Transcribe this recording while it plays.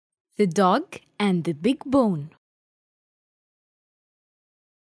The Dog and the Big Bone.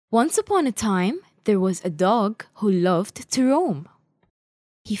 Once upon a time, there was a dog who loved to roam.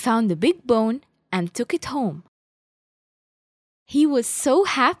 He found a big bone and took it home. He was so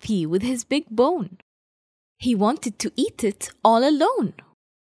happy with his big bone. He wanted to eat it all alone.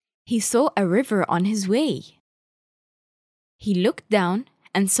 He saw a river on his way. He looked down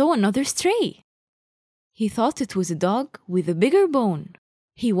and saw another stray. He thought it was a dog with a bigger bone.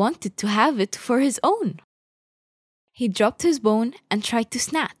 He wanted to have it for his own. He dropped his bone and tried to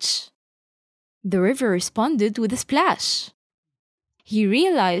snatch. The river responded with a splash. He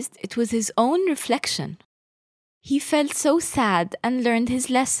realized it was his own reflection. He felt so sad and learned his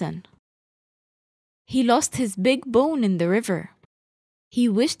lesson. He lost his big bone in the river. He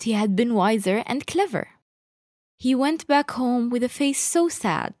wished he had been wiser and clever. He went back home with a face so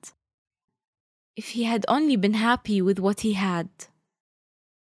sad. If he had only been happy with what he had.